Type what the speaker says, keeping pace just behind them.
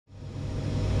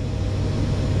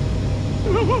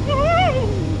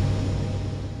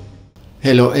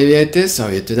Hello aviators, how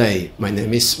are you today? My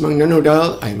name is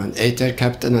Magnar. I'm an ATR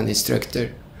captain and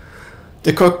instructor.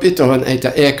 The cockpit of an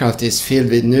ATR aircraft is filled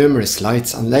with numerous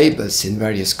lights and labels in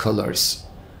various colors.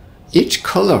 Each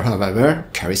color, however,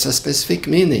 carries a specific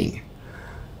meaning.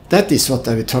 That is what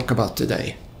I will talk about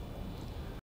today.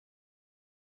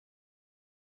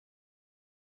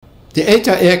 The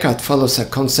ATR aircraft follows a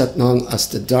concept known as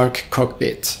the dark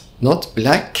cockpit. Not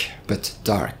black, but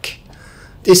dark.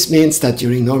 This means that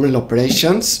during normal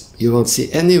operations, you won't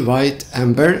see any white,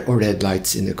 amber or red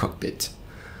lights in the cockpit.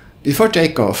 Before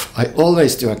takeoff, I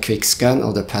always do a quick scan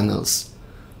of the panels.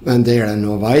 When there are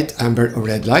no white, amber or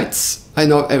red lights, I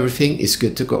know everything is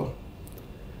good to go.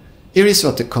 Here is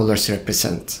what the colors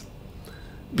represent.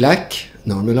 Black,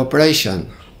 normal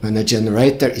operation. When a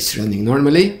generator is running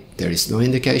normally, there is no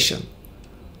indication.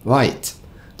 White,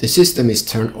 the system is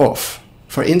turned off.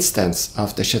 For instance,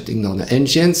 after shutting down the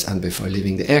engines and before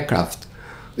leaving the aircraft,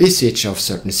 we switch off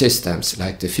certain systems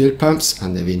like the fuel pumps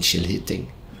and the windshield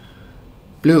heating.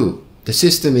 Blue, the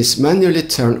system is manually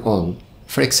turned on.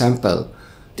 For example,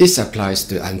 this applies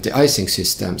to anti-icing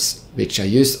systems, which are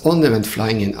used only when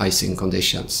flying in icing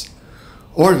conditions,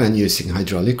 or when using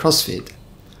hydraulic crossfeed.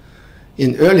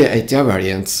 In earlier ATR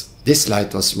variants, this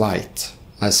light was white,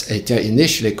 as ATR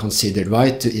initially considered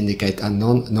white to indicate a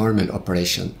non-normal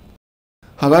operation.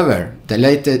 However, they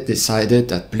later decided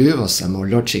that blue was a more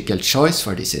logical choice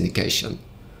for this indication.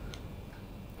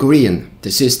 Green, the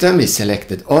system is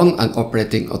selected on and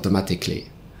operating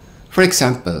automatically. For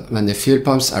example, when the fuel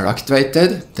pumps are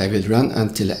activated, they will run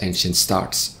until the engine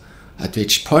starts, at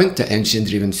which point the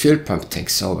engine-driven fuel pump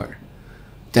takes over.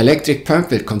 The electric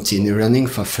pump will continue running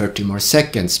for 30 more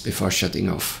seconds before shutting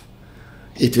off.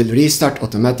 It will restart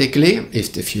automatically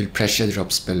if the fuel pressure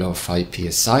drops below 5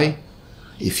 psi,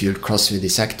 if fuel crossfeed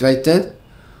is activated,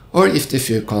 or if the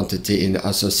fuel quantity in the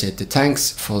associated tanks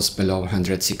falls below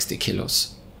 160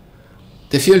 kilos.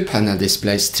 The fuel panel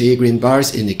displays 3 green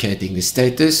bars indicating the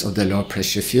status of the low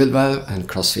pressure fuel valve and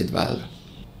crossfeed valve.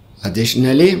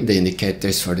 Additionally, the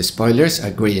indicators for the spoilers are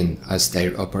green, as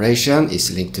their operation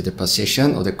is linked to the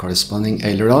position of the corresponding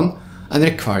aileron and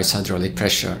requires hydraulic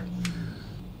pressure.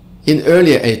 In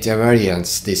earlier ATR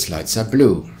variants, these lights are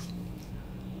blue.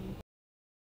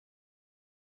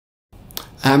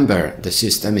 Amber, the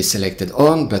system is selected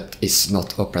on but is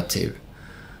not operative.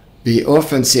 We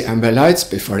often see amber lights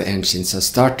before the engines are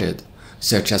started,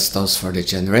 such as those for the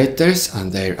generators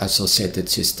and their associated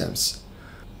systems.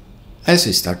 As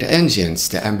we start the engines,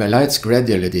 the amber lights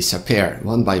gradually disappear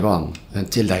one by one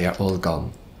until they are all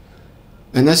gone.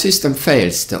 When a system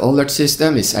fails, the alert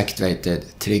system is activated,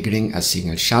 triggering a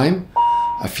signal chime,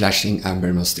 a flashing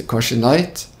amber master caution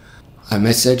light, a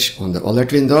message on the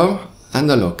alert window, and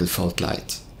a local fault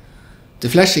light. The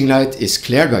flashing light is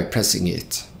cleared by pressing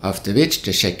it, after which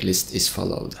the checklist is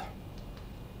followed.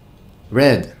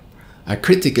 Red, a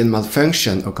critical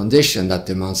malfunction or condition that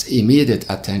demands immediate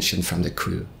attention from the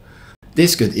crew.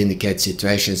 This could indicate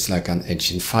situations like an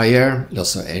engine fire,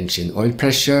 loss of engine oil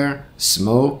pressure,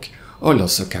 smoke, or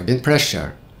loss of cabin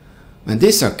pressure. When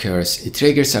this occurs, it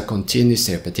triggers a continuous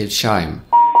repetitive chime,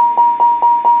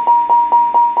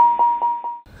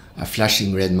 a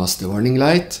flashing red master warning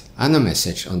light, and a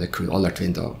message on the crew alert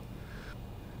window.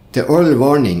 The oral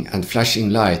warning and flashing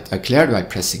light are cleared by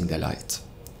pressing the light.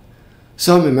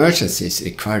 Some emergencies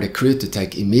require the crew to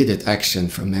take immediate action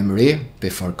from memory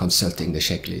before consulting the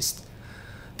checklist.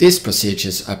 These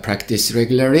procedures are practiced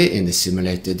regularly in the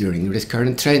simulator during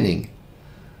recurrent training.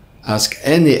 Ask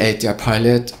any ATR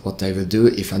pilot what they will do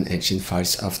if an engine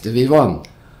fires after V1,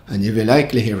 and you will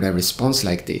likely hear a response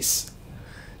like this.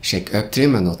 Check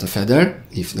uptrim and auto feather.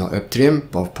 If no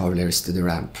uptrim, both power levers to the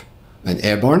ramp. When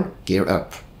airborne, gear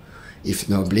up. If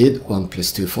no bleed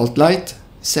 1+2 fault light,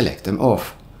 select them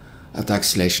off. At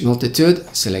acceleration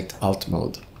altitude, select alt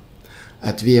mode.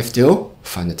 At VFTO,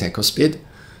 find the takeoff speed.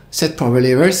 Set power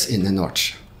levers in the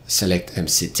notch. Select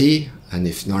MCT, and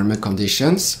if normal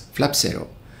conditions, flap 0.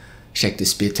 Check the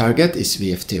speed target is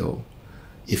VFTO.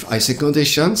 If icing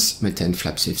conditions, maintain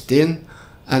flaps 15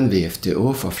 and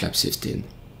VFTO for flaps 15.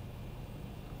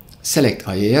 Select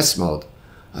IAS mode,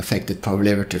 affected power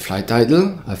lever to flight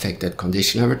idle, affected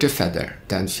condition lever to feather,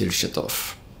 then fuel shut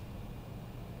off.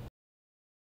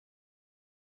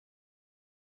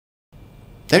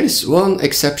 There is one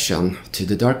exception to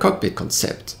the dark cockpit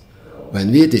concept,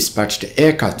 when we dispatch the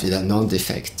aircraft with a known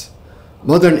defect.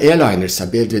 Modern airliners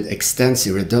are built with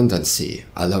extensive redundancy,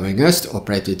 allowing us to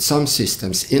operate with some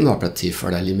systems inoperative for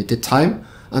a limited time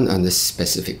and under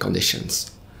specific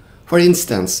conditions. For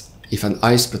instance, if an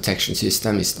ice protection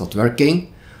system is not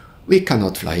working, we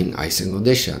cannot fly in icing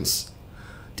conditions.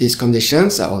 These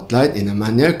conditions are outlined in a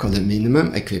manual called the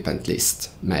Minimum Equipment List,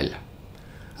 MEL.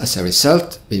 As a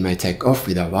result, we may take off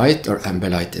with a white or amber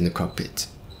light in the cockpit,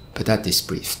 but that is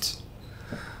briefed.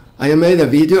 I have made a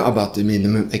video about the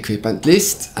Minimum Equipment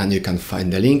List, and you can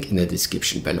find the link in the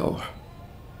description below.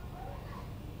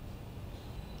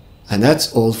 And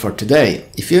that's all for today.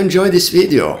 If you enjoyed this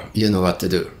video, you know what to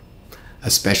do. A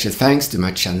special thanks to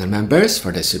my channel members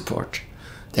for their support.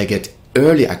 They get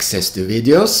early access to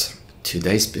videos 2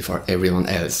 days before everyone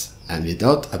else and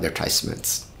without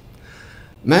advertisements.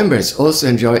 Members also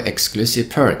enjoy exclusive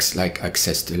perks like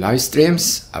access to live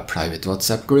streams, a private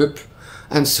WhatsApp group,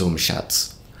 and Zoom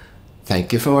chats.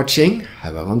 Thank you for watching,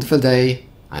 have a wonderful day,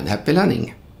 and happy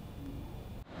landing!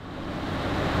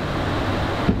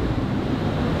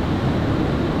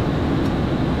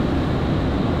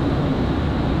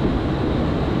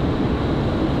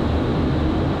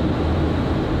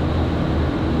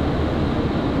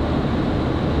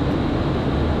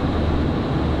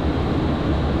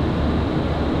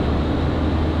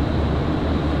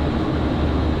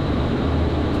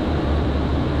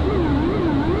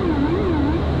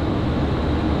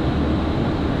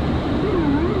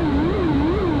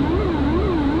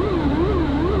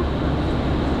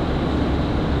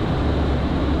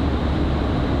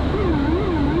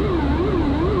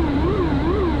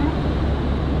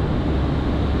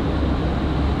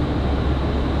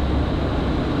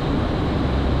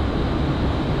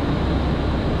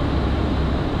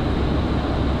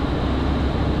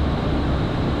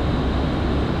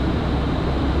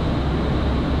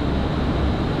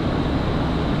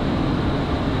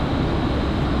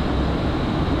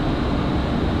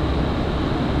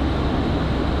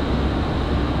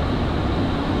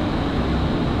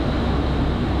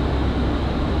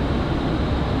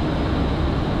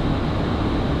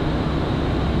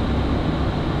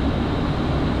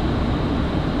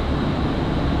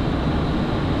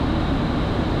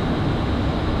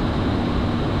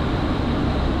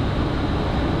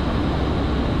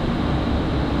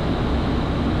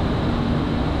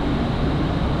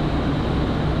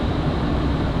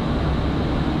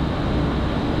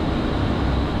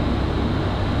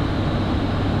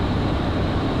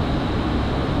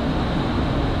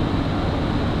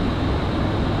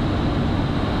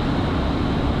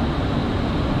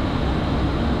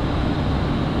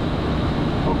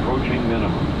 Approaching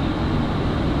minimums.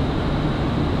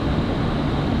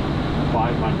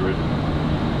 500.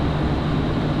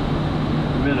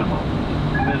 Minimums.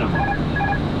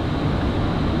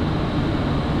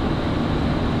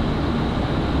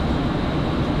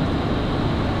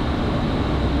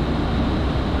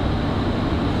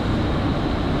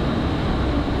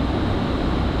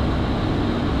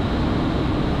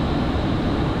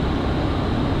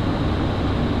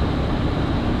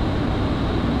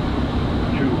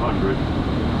 200.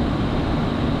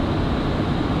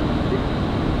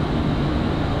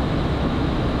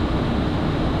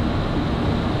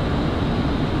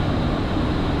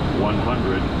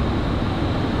 100.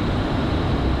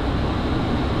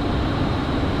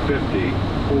 50,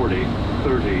 40,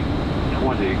 30,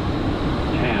 20,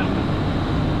 10,